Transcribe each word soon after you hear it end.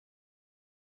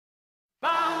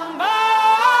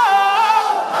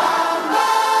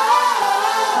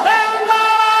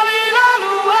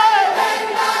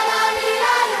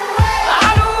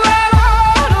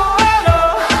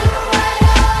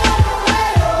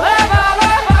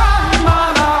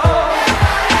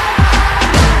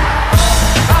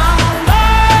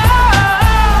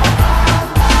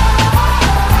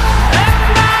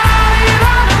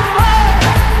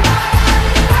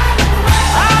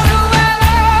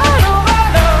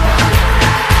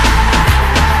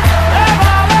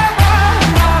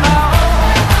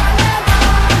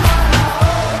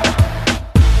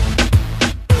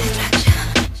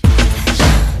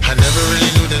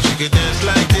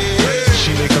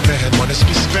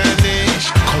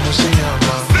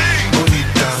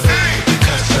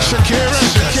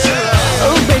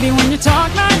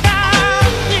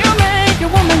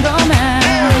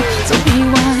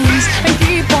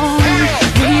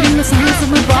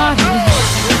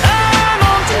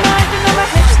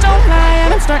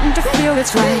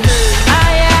it's right.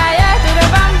 Ay, ay, ay, to the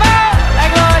bambo, la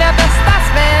gloria te está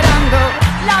esperando.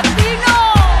 Latino,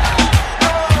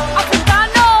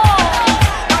 africano,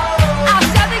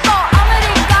 asiático,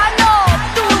 americano,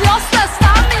 tu Dios te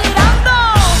está mirando.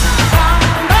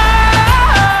 Bamba,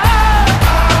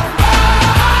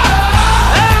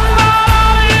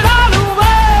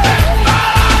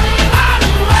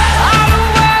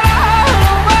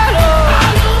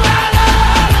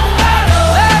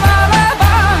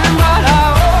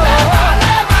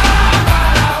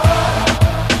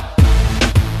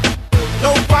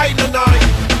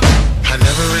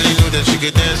 she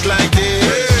could dance like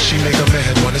this. She make a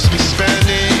man wanna speak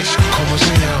Spanish. Como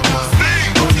se llama?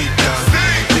 Bonita.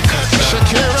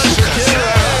 Shakira, Shakira.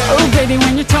 oh baby,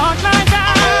 when you talk like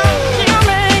that, you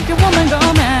make a woman go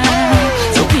mad.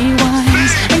 So be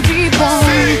wise and keep on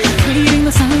reading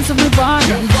the signs of my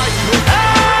body.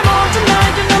 I'm on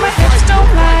tonight, you know my hips don't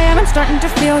lie, and I'm starting to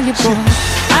feel you, boy.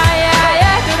 Ay, ay,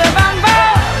 ay, to the bambo,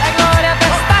 la gloria te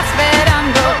está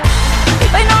esperando.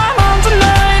 They know I'm on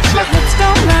tonight, my hips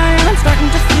don't lie, and I'm starting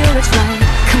to feel it's right.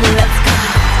 Come on, let's go,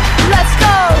 let's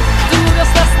go. Tu Dios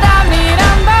te está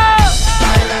mirando.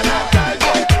 Baila la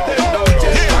calle de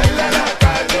noche, baila la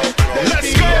calle.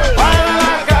 Let's go. Baila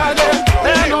la calle,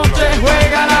 de noche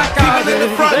juega la calle. People in the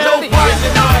front don't fight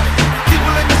tonight.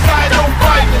 People in the side don't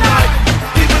fight tonight.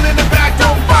 People in the back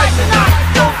don't fight tonight.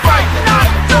 Don't fight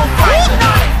tonight. Don't fight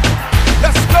tonight.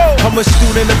 Let's go. I'm a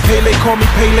student of Pele, call me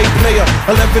Pele player.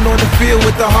 11 on the field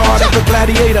with the heart of a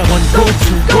gladiator. One go,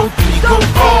 two, go, three, go,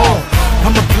 four.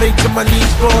 I'ma play till my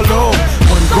knees fall off.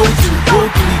 One go, two, go,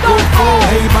 three, go, four.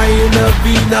 Hey, my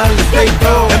Vina, let's stay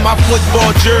go. And my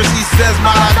football jersey says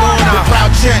Maradona. The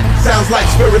crowd chant sounds like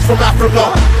spirits from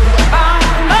Africa.